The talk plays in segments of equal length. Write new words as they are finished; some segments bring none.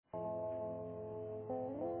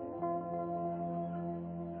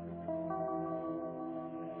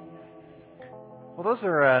Well, those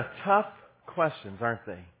are tough questions, aren't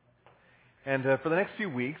they? And for the next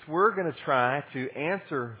few weeks, we're going to try to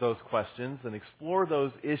answer those questions and explore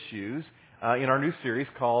those issues in our new series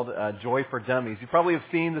called Joy for Dummies. You probably have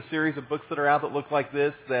seen the series of books that are out that look like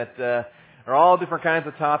this, that are all different kinds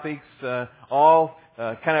of topics, all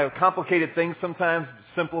kind of complicated things, sometimes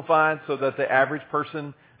simplified so that the average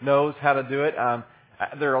person knows how to do it.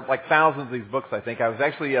 There are like thousands of these books, I think. I was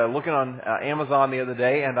actually looking on Amazon the other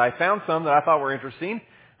day, and I found some that I thought were interesting.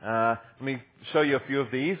 Let me show you a few of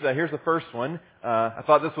these. Here's the first one. I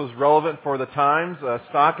thought this was relevant for the times.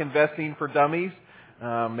 Stock investing for dummies.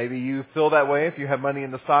 Maybe you feel that way if you have money in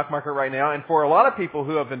the stock market right now. And for a lot of people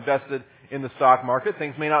who have invested in the stock market,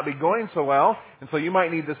 things may not be going so well. And so you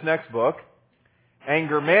might need this next book,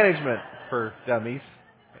 Anger Management for Dummies.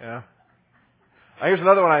 Yeah. Here's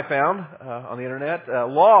another one I found on the internet,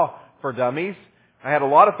 Law for Dummies. I had a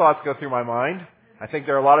lot of thoughts go through my mind. I think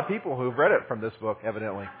there are a lot of people who've read it from this book,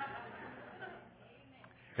 evidently.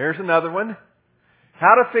 Here's another one,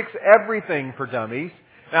 How to Fix Everything for Dummies.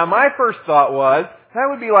 Now, my first thought was, that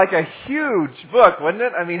would be like a huge book, wouldn't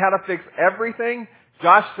it? I mean, how to fix everything.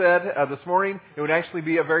 Josh said this morning it would actually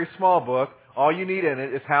be a very small book. All you need in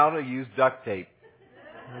it is how to use duct tape.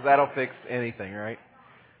 That'll fix anything, right?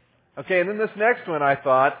 Okay, and then this next one I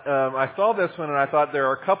thought, I saw this one and I thought there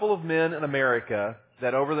are a couple of men in America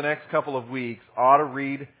that over the next couple of weeks ought to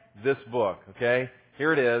read this book, okay?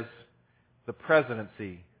 Here it is, The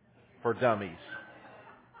Presidency for Dummies.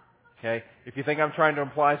 Okay? If you think I'm trying to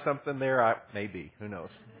imply something there, maybe. Who knows?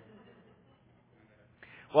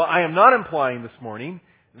 Well, I am not implying this morning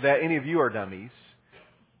that any of you are dummies.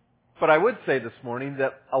 But I would say this morning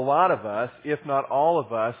that a lot of us, if not all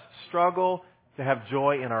of us, struggle to have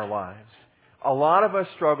joy in our lives. A lot of us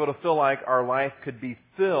struggle to feel like our life could be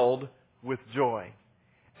filled with joy.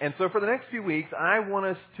 And so for the next few weeks, I want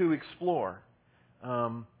us to explore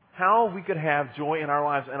how we could have joy in our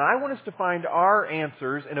lives. And I want us to find our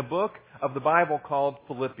answers in a book of the Bible called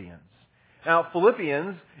Philippians. Now,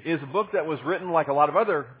 Philippians is a book that was written, like a lot of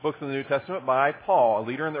other books in the New Testament, by Paul, a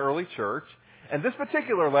leader in the early church. And this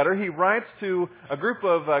particular letter, he writes to a group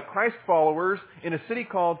of Christ followers in a city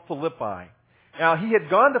called Philippi. Now, he had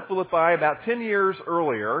gone to Philippi about 10 years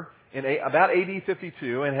earlier, in about AD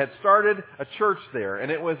 52, and had started a church there. And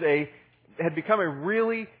it had become a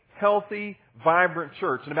really healthy, vibrant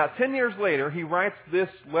church. And about 10 years later, he writes this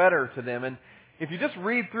letter to them. And if you just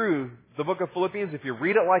read through the book of Philippians, if you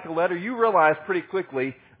read it like a letter, you realize pretty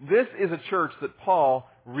quickly this is a church that Paul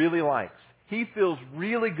really likes. He feels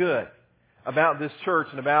really good about this church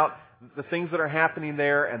and about the things that are happening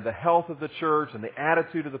there and the health of the church and the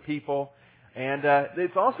attitude of the people. And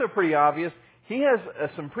it's also pretty obvious he has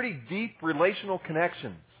some pretty deep relational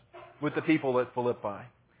connections with the people at Philippi.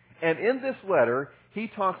 And in this letter, he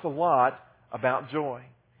talks a lot about joy.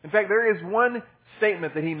 In fact, there is one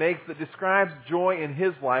statement that he makes that describes joy in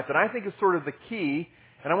his life that I think is sort of the key.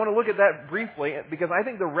 And I want to look at that briefly because I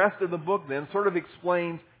think the rest of the book then sort of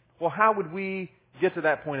explains, well, how would we get to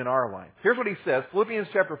that point in our life? Here's what he says. Philippians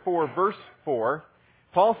chapter 4, verse 4.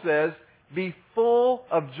 Paul says, "Be full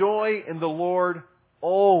of joy in the Lord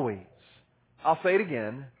always." I'll say it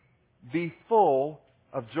again. Be full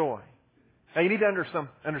of joy. Now you need to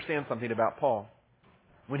understand something about Paul.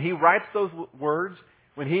 When he writes those words,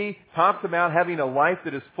 when he talks about having a life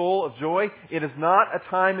that is full of joy, it is not a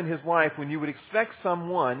time in his life when you would expect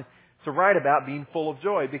someone to write about being full of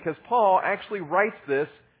joy, because Paul actually writes this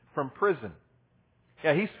from prison.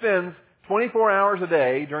 Yeah, he spends 24 hours a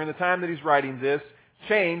day during the time that he's writing this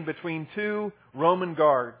chained between two Roman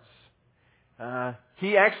guards.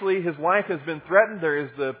 His life has been threatened. There is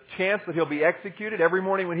the chance that he'll be executed every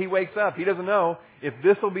morning when he wakes up. He doesn't know if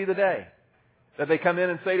this will be the day that they come in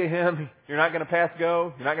and say to him, "You're not going to pass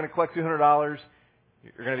go. You're not going to collect $200.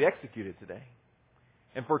 You're going to be executed today."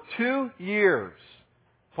 And for 2 years,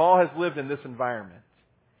 Paul has lived in this environment.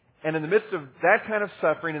 And in the midst of that kind of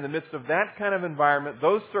suffering, in the midst of that kind of environment,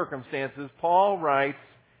 those circumstances, Paul writes,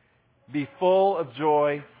 "Be full of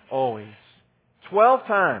joy always." 12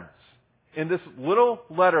 times in this little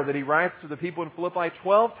letter that he writes to the people in Philippi,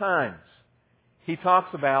 12 times he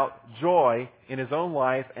talks about joy in his own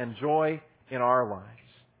life and joy in our lives.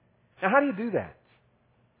 Now, how do you do that?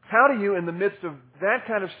 How do you, in the midst of that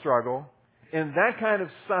kind of struggle, in that kind of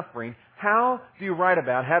suffering, how do you write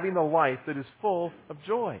about having a life that is full of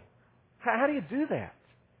joy? How do you do that?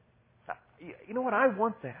 You know what? I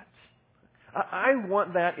want that. I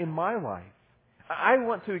want that in my life. I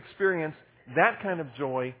want to experience that kind of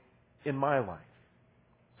joy in my life.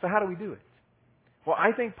 So how do we do it? Well,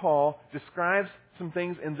 I think Paul describes some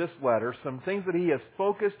things in this letter, some things that he has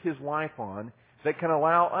focused his life on, that can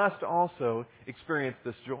allow us to also experience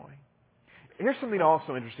this joy. Here's something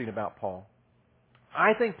also interesting about Paul.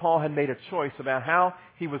 I think Paul had made a choice about how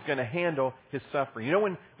he was going to handle his suffering. You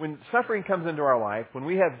know, when suffering comes into our life, when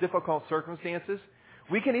we have difficult circumstances,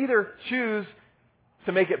 we can either choose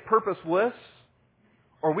to make it purposeless,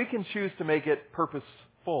 or we can choose to make it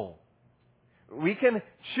purposeful. We can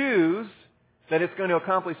choose that it's going to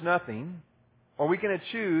accomplish nothing, or we can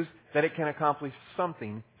choose that it can accomplish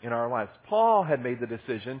something in our lives. Paul had made the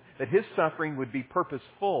decision that his suffering would be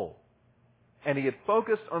purposeful, and he had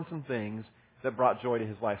focused on some things that brought joy to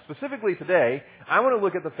his life. Specifically today, I want to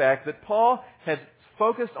look at the fact that Paul had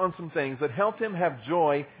focused on some things that helped him have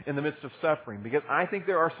joy in the midst of suffering, because I think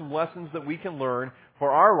there are some lessons that we can learn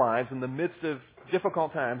for our lives in the midst of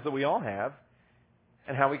difficult times that we all have,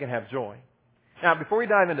 and how we can have joy. Now, before we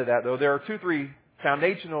dive into that, though, there are 2-3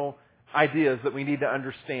 foundational ideas that we need to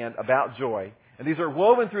understand about joy. And these are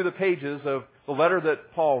woven through the pages of the letter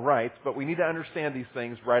that Paul writes, but we need to understand these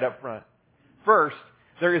things right up front. First,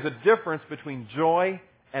 there is a difference between joy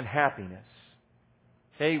and happiness.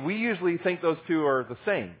 Okay, we usually think those two are the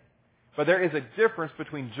same. But there is a difference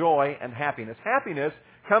between joy and happiness. Happiness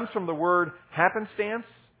comes from the word happenstance,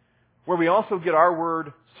 where we also get our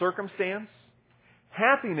word circumstance.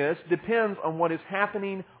 Happiness depends on what is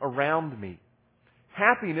happening around me.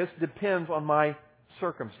 Happiness depends on my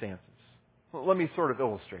circumstances. Well, let me sort of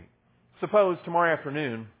illustrate. Suppose tomorrow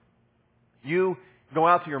afternoon you go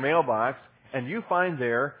out to your mailbox and you find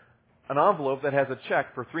there an envelope that has a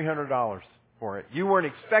check for $300 for it. You weren't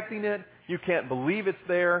expecting it. You can't believe it's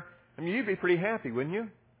there. I mean, you'd be pretty happy, wouldn't you?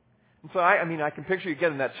 And so, I can picture you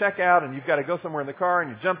getting that check out, and you've got to go somewhere in the car, and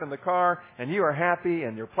you jump in the car, and you are happy,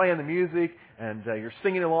 and you're playing the music, and you're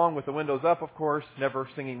singing along with the windows up, of course, never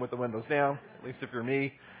singing with the windows down, at least if you're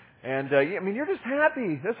me. And, you're just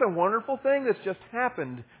happy. That's a wonderful thing that's just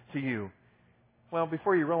happened to you. Well,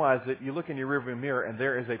 before you realize it, you look in your rearview mirror, and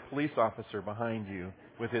there is a police officer behind you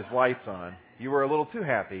with his lights on. You were a little too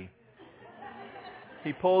happy.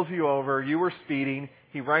 He pulls you over. You were speeding.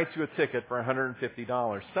 He writes you a ticket for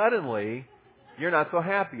 $150. Suddenly, you're not so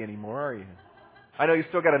happy anymore, are you? I know you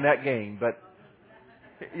still got a net gain, but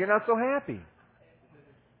you're not so happy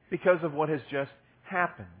because of what has just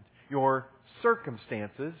happened. Your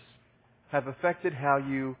circumstances have affected how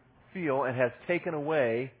you feel and has taken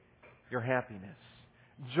away your happiness.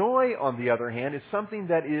 Joy, on the other hand, is something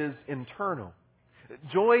that is internal.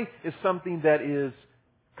 Joy is something that is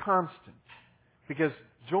constant, because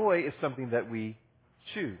joy is something that we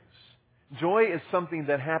choose. Joy is something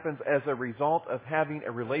that happens as a result of having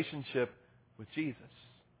a relationship with Jesus.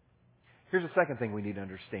 Here's the second thing we need to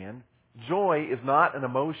understand. Joy is not an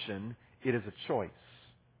emotion, it is a choice.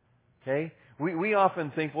 Okay? We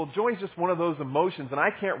often think, well, joy is just one of those emotions, and I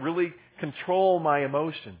can't really control my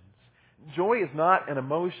emotions. Joy is not an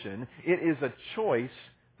emotion, it is a choice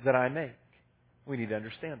that I make. We need to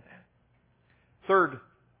understand that. Third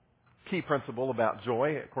key principle about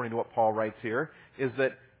joy, according to what Paul writes here, is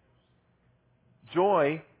that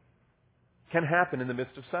joy can happen in the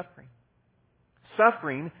midst of suffering.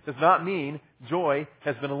 Suffering does not mean joy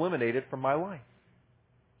has been eliminated from my life.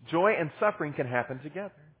 Joy and suffering can happen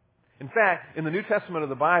together. In fact, in the New Testament of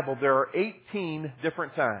the Bible, there are 18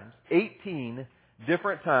 different times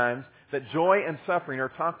that joy and suffering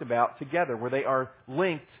are talked about together, where they are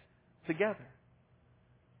linked together.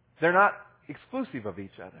 They're not exclusive of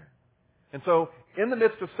each other. And so, in the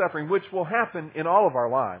midst of suffering, which will happen in all of our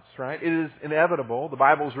lives, right? It is inevitable. The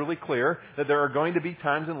Bible is really clear that there are going to be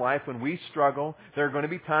times in life when we struggle. There are going to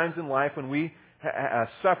be times in life when we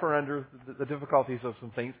suffer under the difficulties of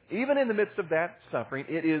some things. Even in the midst of that suffering,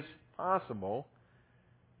 it is possible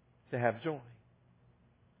to have joy.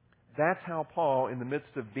 That's how Paul, in the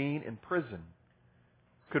midst of being in prison,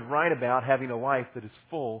 could write about having a life that is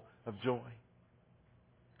full of joy.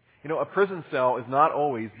 You know, a prison cell is not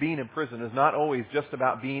always, being in prison is not always just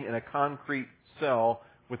about being in a concrete cell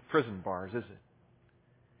with prison bars, is it?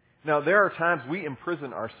 Now, there are times we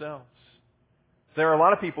imprison ourselves. There are a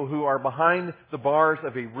lot of people who are behind the bars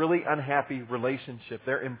of a really unhappy relationship.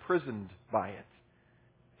 They're imprisoned by it,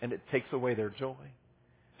 and it takes away their joy.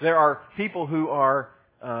 There are people who are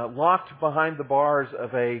locked behind the bars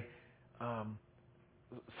of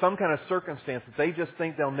some kind of circumstance that they just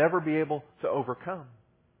think they'll never be able to overcome,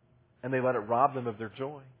 and they let it rob them of their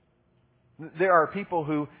joy. There are people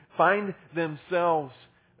who find themselves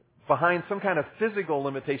behind some kind of physical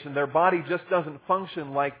limitation. Their body just doesn't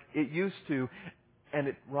function like it used to, and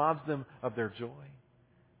it robs them of their joy.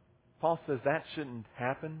 Paul says that shouldn't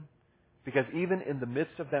happen, because even in the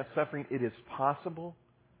midst of that suffering, it is possible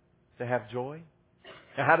to have joy.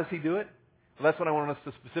 Now, how does he do it? Well, that's what I want us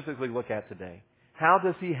to specifically look at today. How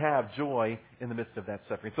does he have joy in the midst of that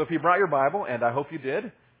suffering? So if you brought your Bible, and I hope you did,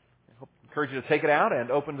 I encourage you to take it out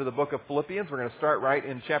and open to the book of Philippians. We're going to start right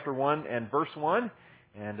in chapter 1 and verse 1.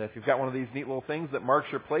 And if you've got one of these neat little things that marks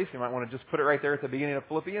your place, you might want to just put it right there at the beginning of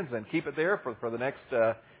Philippians and keep it there for the next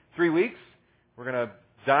 3 weeks. We're going to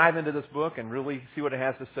dive into this book and really see what it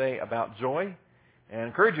has to say about joy. And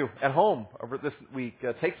encourage you at home over this week,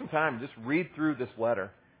 take some time and just read through this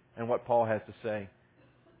letter and what Paul has to say.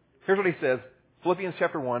 Here's what he says, Philippians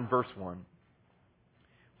chapter 1, verse 1.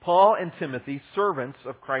 Paul and Timothy, servants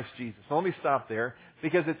of Christ Jesus. So let me stop there,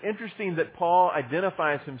 because it's interesting that Paul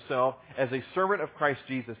identifies himself as a servant of Christ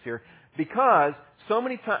Jesus here, because so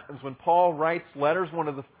many times when Paul writes letters, one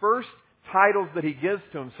of the first titles that he gives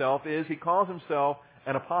to himself is he calls himself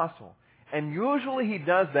an apostle. And usually he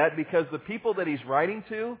does that because the people that he's writing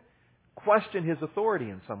to question his authority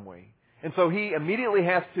in some way. And so he immediately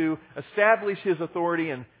has to establish his authority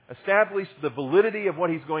and establish the validity of what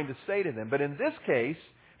he's going to say to them. But in this case,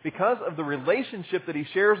 because of the relationship that he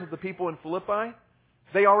shares with the people in Philippi,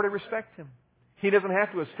 they already respect him. He doesn't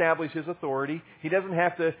have to establish his authority. He doesn't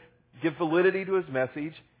have to give validity to his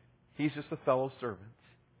message. He's just a fellow servant.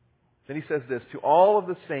 Then he says this, to all of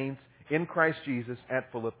the saints in Christ Jesus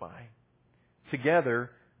at Philippi, together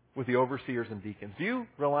with the overseers and deacons. Do you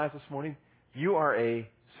realize this morning you are a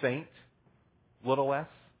saint, little s?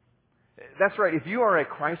 That's right. If you are a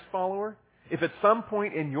Christ follower, if at some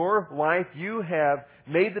point in your life you have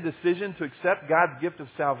made the decision to accept God's gift of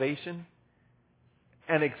salvation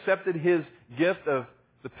and accepted His gift of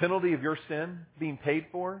the penalty of your sin being paid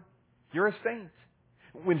for, you're a saint.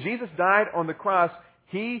 When Jesus died on the cross,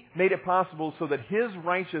 He made it possible so that His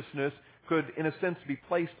righteousness could, in a sense, be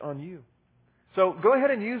placed on you. So go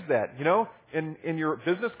ahead and use that. You know, in your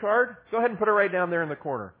business card, go ahead and put it right down there in the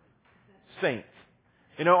corner. Saint.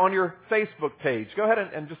 You know, on your Facebook page, go ahead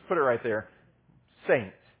and just put it right there.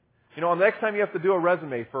 Saint. You know, the next time you have to do a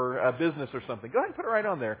resume for a business or something, go ahead and put it right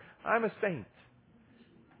on there. I'm a saint.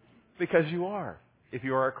 Because you are, if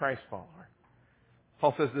you are a Christ follower.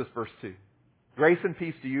 Paul says this, verse 2. Grace and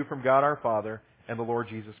peace to you from God our Father and the Lord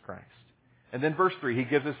Jesus Christ. And then verse 3, he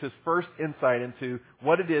gives us his first insight into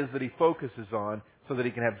what it is that he focuses on so that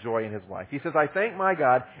he can have joy in his life. He says, I thank my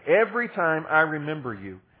God every time I remember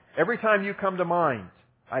you. Every time you come to mind,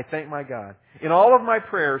 I thank my God. In all of my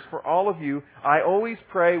prayers for all of you, I always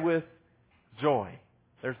pray with joy.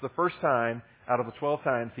 There's the first time out of the 12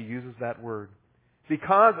 times he uses that word.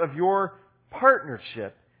 Because of your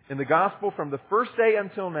partnership in the gospel from the first day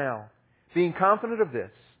until now, being confident of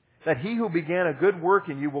this, that he who began a good work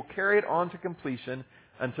in you will carry it on to completion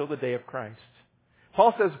until the day of Christ.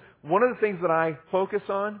 Paul says, one of the things that I focus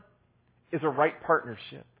on is a right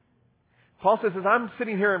partnership. Paul says, as I'm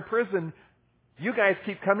sitting here in prison, you guys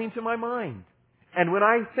keep coming to my mind. And when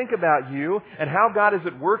I think about you and how God is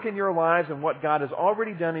at work in your lives and what God has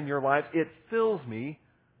already done in your lives, it fills me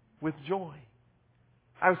with joy.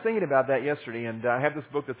 I was thinking about that yesterday, and I have this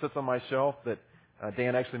book that sits on my shelf that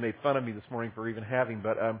Dan actually made fun of me this morning for even having,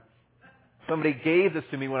 but somebody gave this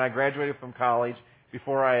to me when I graduated from college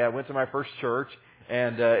before I went to my first church,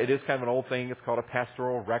 and it is kind of an old thing. It's called a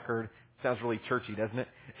pastoral record. Sounds really churchy, doesn't it?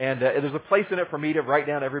 And there's a place in it for me to write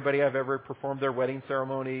down everybody I've ever performed their wedding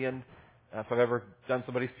ceremony, and if I've ever done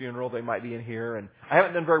somebody's funeral, they might be in here. And I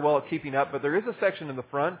haven't done very well at keeping up, but there is a section in the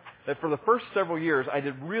front that for the first several years I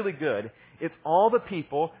did really good. It's all the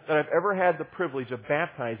people that I've ever had the privilege of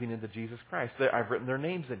baptizing into Jesus Christ. I've written their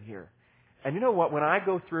names in here. And you know what? When I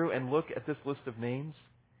go through and look at this list of names,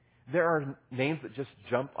 there are names that just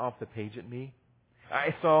jump off the page at me.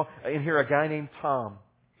 I saw in here a guy named Tom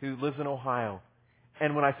who lives in Ohio.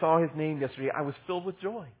 And when I saw his name yesterday, I was filled with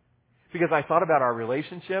joy. Because I thought about our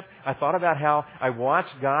relationship. I thought about how I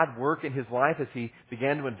watched God work in his life as he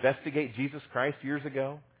began to investigate Jesus Christ years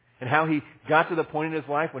ago. And how he got to the point in his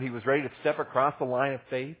life when he was ready to step across the line of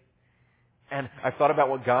faith. And I thought about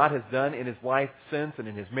what God has done in his life since and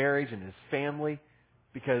in his marriage and his family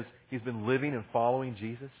because he's been living and following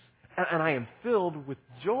Jesus. And I am filled with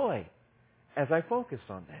joy as I focus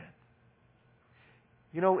on that.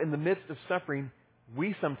 You know, in the midst of suffering,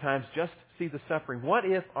 we sometimes just see the suffering. What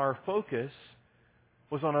if our focus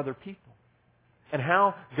was on other people and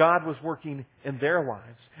how God was working in their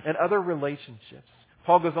lives and other relationships?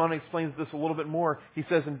 Paul goes on and explains this a little bit more. He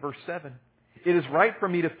says in verse 7, it is right for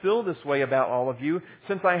me to feel this way about all of you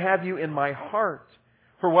since I have you in my heart.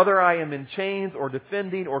 For whether I am in chains or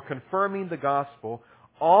defending or confirming the gospel,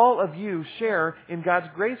 all of you share in God's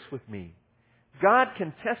grace with me. God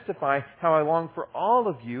can testify how I long for all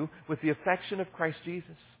of you with the affection of Christ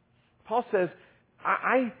Jesus. Paul says,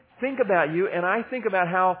 I think about you, and I think about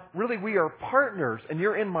how really we are partners, and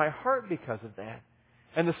you're in my heart because of that.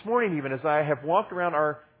 And this morning even, as I have walked around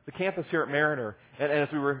the campus here at Mariner, and as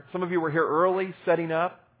some of you were here early setting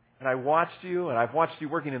up, and I watched you, and I've watched you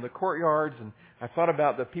working in the courtyards, and I thought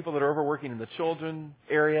about the people that are overworking in the children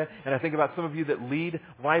area, and I think about some of you that lead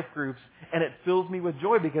life groups, and it fills me with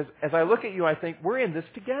joy because as I look at you, I think we're in this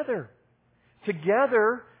together.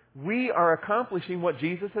 Together, we are accomplishing what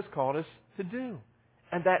Jesus has called us to do.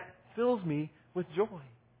 And that fills me with joy.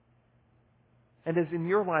 And as in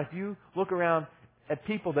your life, you look around at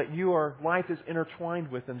people that your life is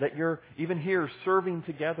intertwined with and that you're even here serving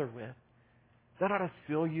together with, that ought to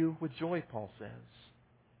fill you with joy, Paul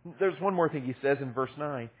says. There's one more thing he says in verse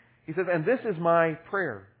 9. He says, and this is my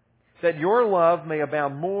prayer, that your love may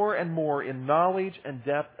abound more and more in knowledge and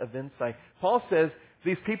depth of insight. Paul says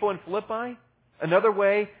these people in Philippi, another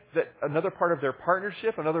part of their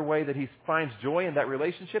partnership, another way that he finds joy in that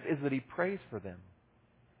relationship is that he prays for them.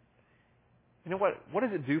 You know what? What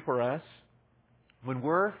does it do for us when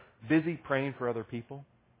we're busy praying for other people?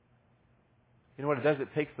 You know what it does? It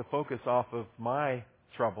takes the focus off of my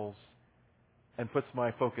troubles and puts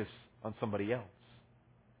my focus on somebody else.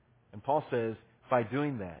 And Paul says, by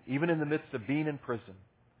doing that, even in the midst of being in prison,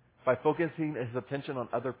 by focusing his attention on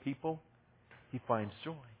other people, he finds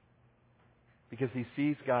joy. Because he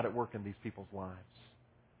sees God at work in these people's lives.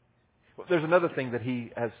 Well, there's another thing that he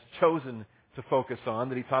has chosen to focus on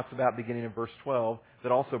that he talks about beginning in verse 12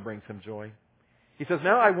 that also brings him joy. He says,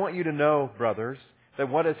 now I want you to know, brothers, that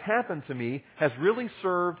what has happened to me has really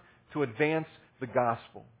served to advance the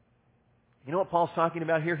gospel. You know what Paul's talking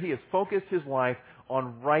about here? He has focused his life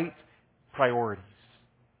on right priorities.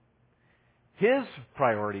 His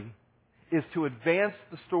priority is to advance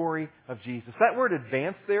the story of Jesus. That word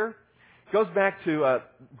advance there goes back to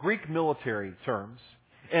Greek military terms.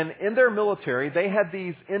 And in their military, they had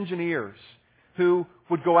these engineers who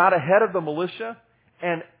would go out ahead of the militia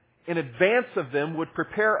and in advance of them would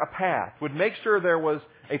prepare a path, would make sure there was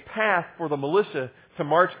a path for the militia to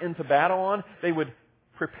march into battle on. They would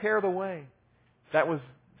prepare the way.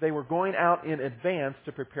 They were going out in advance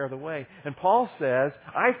to prepare the way. And Paul says,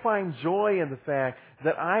 I find joy in the fact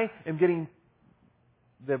that I am getting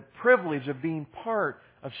the privilege of being part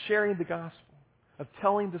of sharing the gospel, of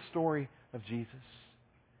telling the story of Jesus.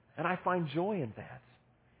 And I find joy in that.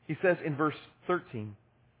 He says in verse 13,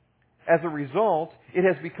 as a result, it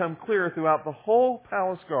has become clear throughout the whole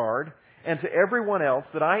palace guard and to everyone else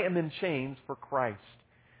that I am in chains for Christ.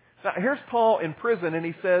 Now, here's Paul in prison, and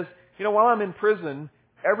he says, you know, while I'm in prison,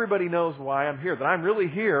 everybody knows why I'm here, that I'm really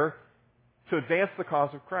here to advance the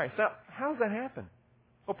cause of Christ. Now, how does that happen?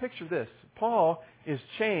 Well, picture this. Paul is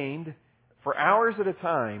chained for hours at a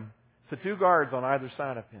time to two guards on either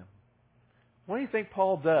side of him. What do you think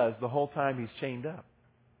Paul does the whole time he's chained up?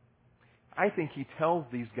 I think he tells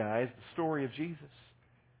these guys the story of Jesus.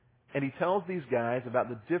 And he tells these guys about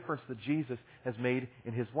the difference that Jesus has made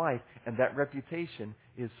in his life. And that reputation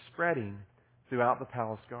is spreading throughout the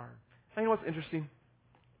palace guard. Now, you know what's interesting?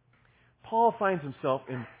 Paul finds himself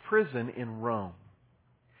in prison in Rome.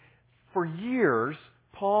 For years,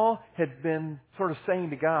 Paul had been sort of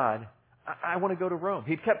saying to God, I want to go to Rome.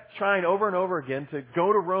 He'd kept trying over and over again to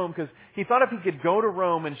go to Rome because he thought if he could go to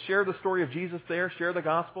Rome and share the story of Jesus there, share the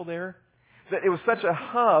gospel there, that it was such a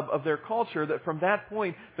hub of their culture that from that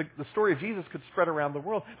point, the story of Jesus could spread around the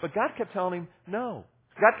world. But God kept telling him, no.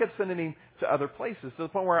 God kept sending him to other places to the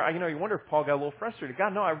point where, you wonder if Paul got a little frustrated.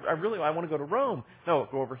 God, no, I want to go to Rome. No,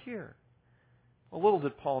 go over here. Well, little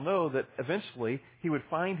did Paul know that eventually he would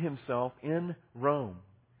find himself in Rome.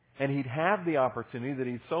 And he'd have the opportunity that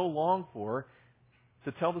he'd so longed for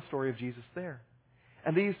to tell the story of Jesus there.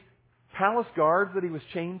 And these palace guards that he was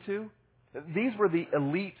chained to, these were the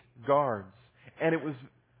elite guards. And it was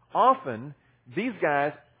often, these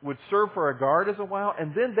guys would serve for a guard as a while,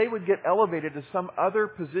 and then they would get elevated to some other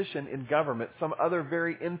position in government, some other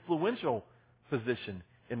very influential position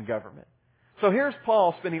in government. So here's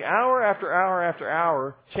Paul spending hour after hour after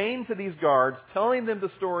hour chained to these guards, telling them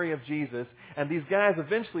the story of Jesus, and these guys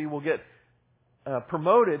eventually will get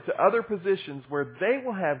promoted to other positions where they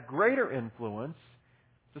will have greater influence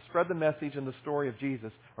to spread the message and the story of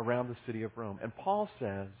Jesus around the city of Rome. And Paul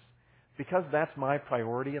says, because that's my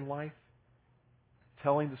priority in life,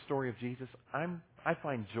 telling the story of Jesus, I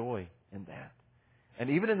find joy in that.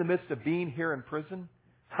 And even in the midst of being here in prison,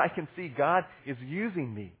 I can see God is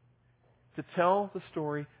using me to tell the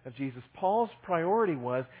story of Jesus. Paul's priority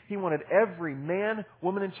was he wanted every man,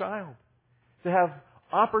 woman, and child to have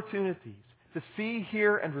opportunities to see,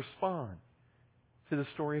 hear, and respond to the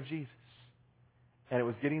story of Jesus. And it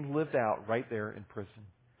was getting lived out right there in prison.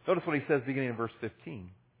 Notice what he says beginning in verse 15.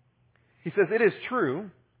 He says, it is true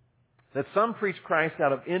that some preach Christ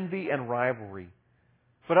out of envy and rivalry,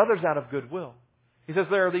 but others out of goodwill. He says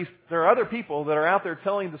there are other people that are out there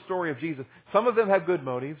telling the story of Jesus. Some of them have good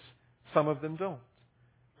motives, some of them don't.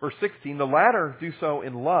 Verse 16, the latter do so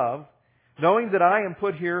in love, knowing that I am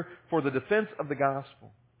put here for the defense of the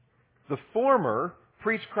gospel. The former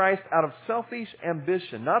preach Christ out of selfish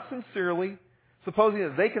ambition, not sincerely, supposing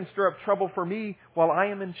that they can stir up trouble for me while I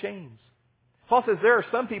am in chains. Paul says there are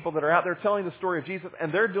some people that are out there telling the story of Jesus,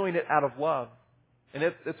 and they're doing it out of love. And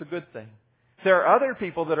it's a good thing. There are other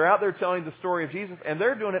people that are out there telling the story of Jesus, and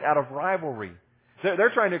they're doing it out of rivalry.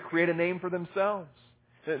 They're trying to create a name for themselves.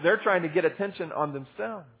 They're trying to get attention on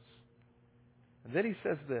themselves. And then he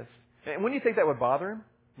says this. And when you think that would bother him,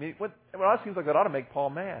 I mean, it seems like that ought to make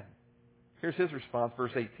Paul mad. Here's his response,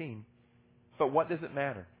 verse 18. But what does it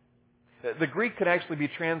matter? The Greek could actually be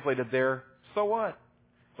translated there, so what?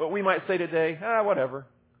 What we might say today, whatever.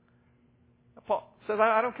 Paul says,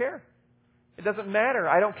 I don't care. It doesn't matter.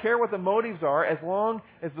 I don't care what the motives are as long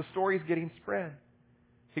as the story is getting spread.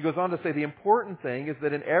 He goes on to say the important thing is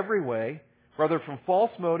that in every way, whether from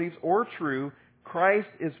false motives or true, Christ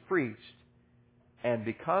is preached. And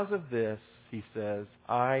because of this, he says,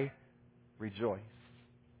 I rejoice.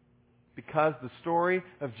 Because the story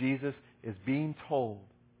of Jesus is being told.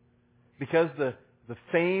 Because the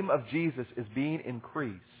fame of Jesus is being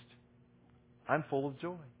increased. I'm full of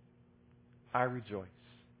joy. I rejoice.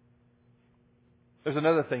 There's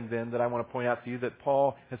another thing then that I want to point out to you that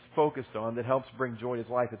Paul has focused on that helps bring joy to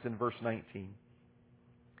his life. It's in verse 19.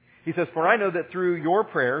 He says, for I know that through your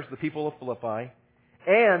prayers, the people of Philippi,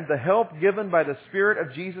 and the help given by the Spirit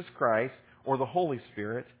of Jesus Christ, or the Holy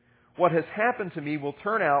Spirit, what has happened to me will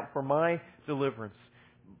turn out for my deliverance.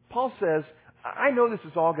 Paul says, I know this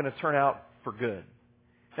is all going to turn out for good.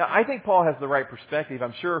 Now, I think Paul has the right perspective.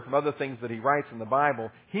 I'm sure from other things that he writes in the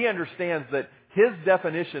Bible, he understands that his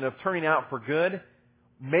definition of turning out for good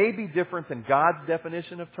may be different than God's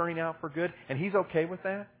definition of turning out for good, and he's okay with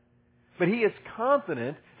that. But he is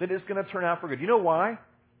confident that it's going to turn out for good. You know why?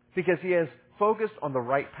 Because he has focused on the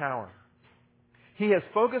right power. He has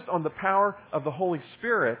focused on the power of the Holy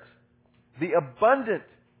Spirit, the abundant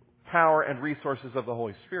power and resources of the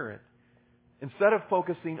Holy Spirit, instead of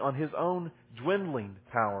focusing on his own dwindling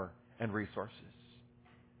power and resources.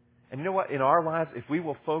 And you know what? In our lives, if we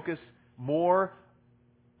will focus more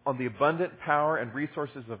on the abundant power and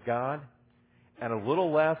resources of God and a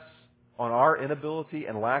little less on our inability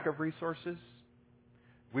and lack of resources,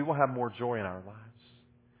 we will have more joy in our lives.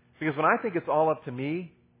 Because when I think it's all up to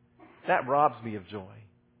me, that robs me of joy.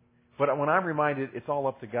 But when I'm reminded it's all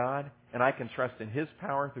up to God and I can trust in His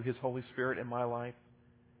power through His Holy Spirit in my life,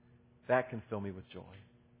 that can fill me with joy.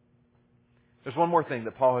 There's one more thing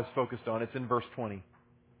that Paul has focused on. It's in verse 20.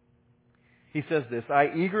 He says this,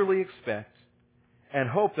 I eagerly expect and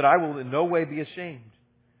hope that I will in no way be ashamed,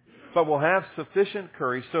 but will have sufficient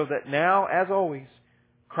courage so that now, as always,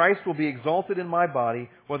 Christ will be exalted in my body,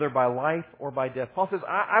 whether by life or by death. Paul says,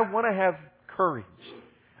 I want to have courage.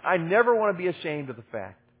 I never want to be ashamed of the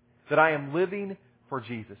fact that I am living for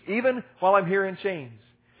Jesus, even while I'm here in chains.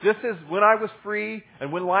 Just as when I was free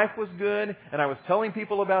and when life was good and I was telling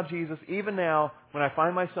people about Jesus, even now, when I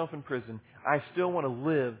find myself in prison, I still want to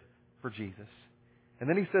live for Jesus. And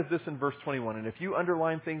then he says this in verse 21, and if you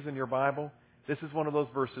underline things in your Bible, this is one of those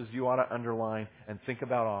verses you ought to underline and think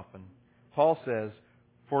about often. Paul says,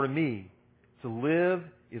 for to me, to live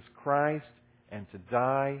is Christ and to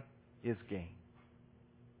die is gain.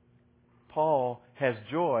 Paul has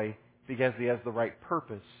joy because he has the right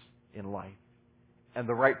purpose in life. And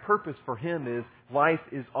the right purpose for him is life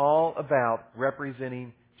is all about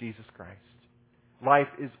representing Jesus Christ. Life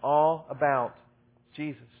is all about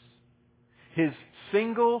Jesus. His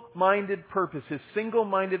single-minded purpose, his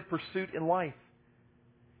single-minded pursuit in life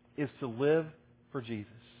is to live for Jesus.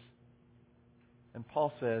 And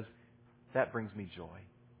Paul says, that brings me joy.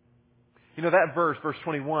 You know, that verse, verse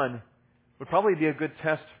 21, would probably be a good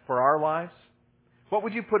test for our lives. What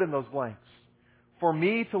would you put in those blanks? For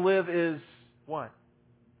me to live is what?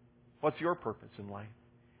 What's your purpose in life?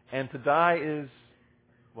 And to die is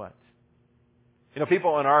what? You know,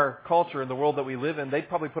 people in our culture, in the world that we live in, they'd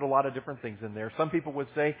probably put a lot of different things in there. Some people would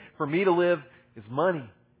say, for me to live is money.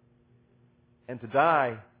 And to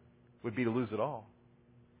die would be to lose it all.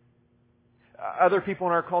 Other people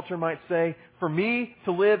in our culture might say, for me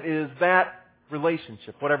to live is that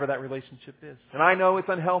relationship, whatever that relationship is. And I know it's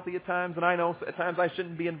unhealthy at times, and I know at times I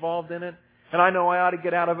shouldn't be involved in it, and I know I ought to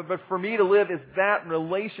get out of it, but for me to live is that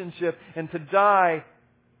relationship, and to die,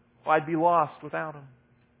 well, I'd be lost without Him.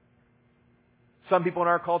 Some people in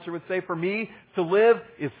our culture would say, for me to live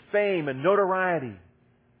is fame and notoriety.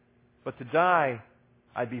 But to die,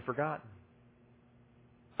 I'd be forgotten.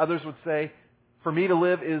 Others would say, for me to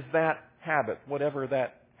live is that habit, whatever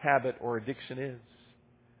that habit or addiction is.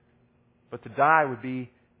 But to die would be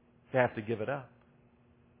to have to give it up.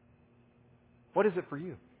 What is it for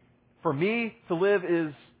you? For me to live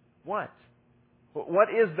is what? What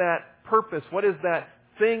is that purpose? What is that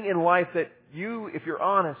thing in life that you, if you're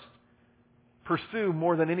honest, pursue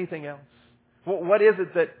more than anything else? What is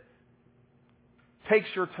it that takes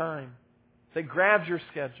your time, that grabs your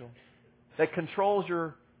schedule, that controls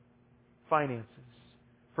your finances?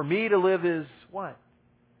 For me to live is what?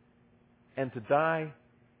 And to die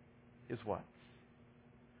is what?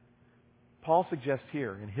 Paul suggests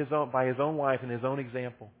here, by his own life and his own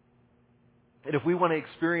example, that if we want to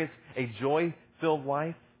experience a joy-filled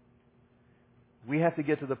life, we have to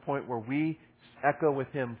get to the point where we echo with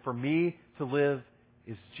him, for me to live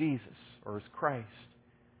is Jesus, or is Christ,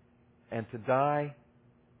 and to die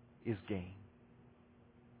is gain.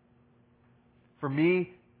 For me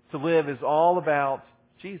to live is all about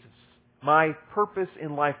Jesus. My purpose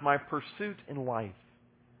in life, my pursuit in life,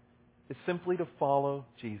 is simply to follow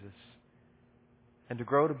Jesus and to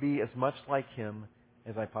grow to be as much like him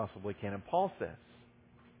as I possibly can. And Paul says,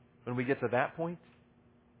 when we get to that point,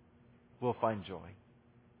 we'll find joy.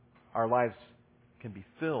 Our lives can be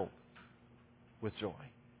filled with joy.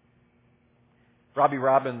 Robbie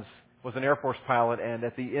Robbins was an Air Force pilot, and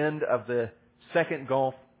at the end of the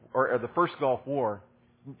first Gulf War,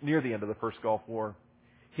 near the end of the first Gulf War,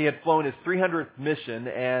 he had flown his 300th mission,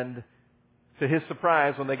 and to his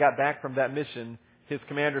surprise, when they got back from that mission, his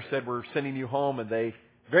commander said, we're sending you home, and they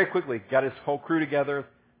very quickly got his whole crew together,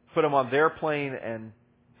 put him on their plane, and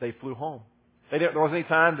they flew home. There wasn't any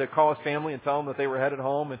time to call his family and tell them that they were headed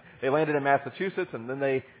home, and they landed in Massachusetts, and then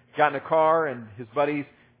they got in a car, and his buddies,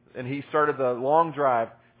 and he started the long drive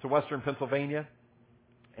to western Pennsylvania.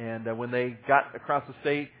 And when they got across the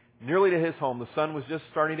state, nearly to his home, the sun was just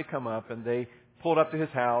starting to come up, and they pulled up to his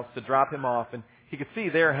house to drop him off, and he could see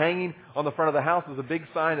there hanging on the front of the house was a big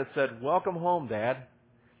sign that said, "Welcome home, Dad."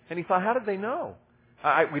 And he thought, how did they know?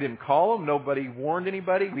 We didn't call them. Nobody warned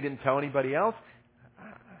anybody. We didn't tell anybody else.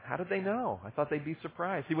 How did they know? I thought they'd be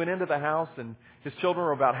surprised. He went into the house, and his children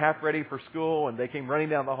were about half ready for school, and they came running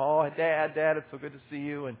down the hall. Dad, it's so good to see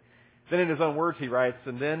you. And then in his own words, he writes,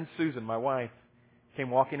 and then Susan, my wife, came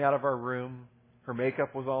walking out of our room. Her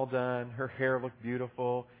makeup was all done. Her hair looked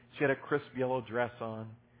beautiful. She had a crisp yellow dress on.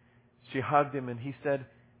 She hugged him, and he said,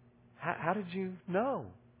 how did you know?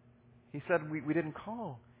 He said, we didn't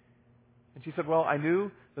call. And she said, well, I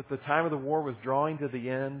knew that the time of the war was drawing to the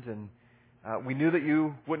end, and we knew that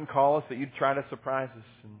you wouldn't call us, that you'd try to surprise us.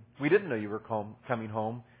 And we didn't know you were coming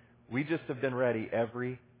home. We just have been ready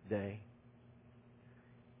every day.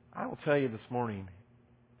 I will tell you this morning,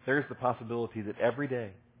 there's the possibility that every day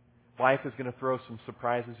life is going to throw some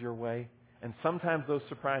surprises your way. And sometimes those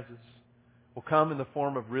surprises will come in the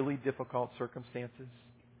form of really difficult circumstances.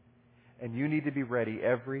 And you need to be ready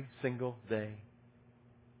every single day.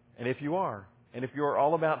 And if you are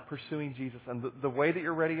all about pursuing Jesus, and the way that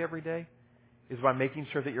you're ready every day is by making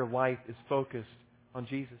sure that your life is focused on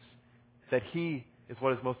Jesus, that He is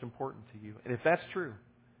what is most important to you. And if that's true,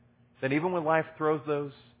 then even when life throws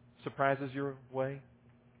those surprises your way,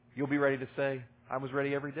 you'll be ready to say, I was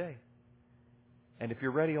ready every day. And if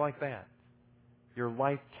you're ready like that, your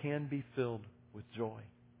life can be filled with joy.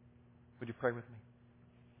 Would you pray with me?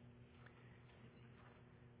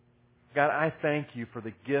 God, I thank you for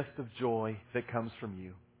the gift of joy that comes from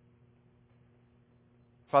you.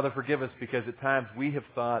 Father, forgive us because at times we have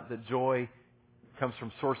thought that joy comes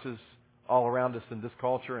from sources all around us in this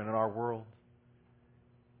culture and in our world.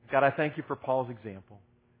 God, I thank you for Paul's example,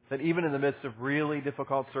 that even in the midst of really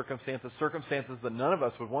difficult circumstances that none of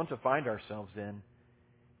us would want to find ourselves in,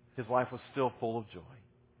 his life was still full of joy.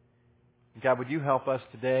 And God, would you help us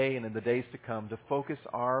today and in the days to come to focus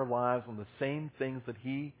our lives on the same things that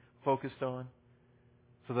he focused on,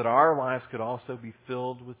 so that our lives could also be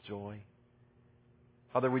filled with joy.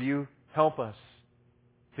 Father, would you help us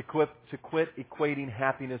to quit equating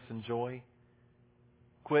happiness and joy,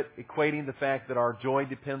 quit equating the fact that our joy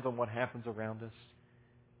depends on what happens around us,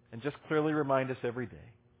 and just clearly remind us every day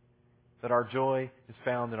that our joy is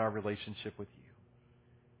found in our relationship with you.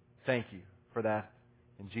 Thank you for that.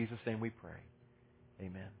 In Jesus' name we pray.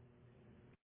 Amen.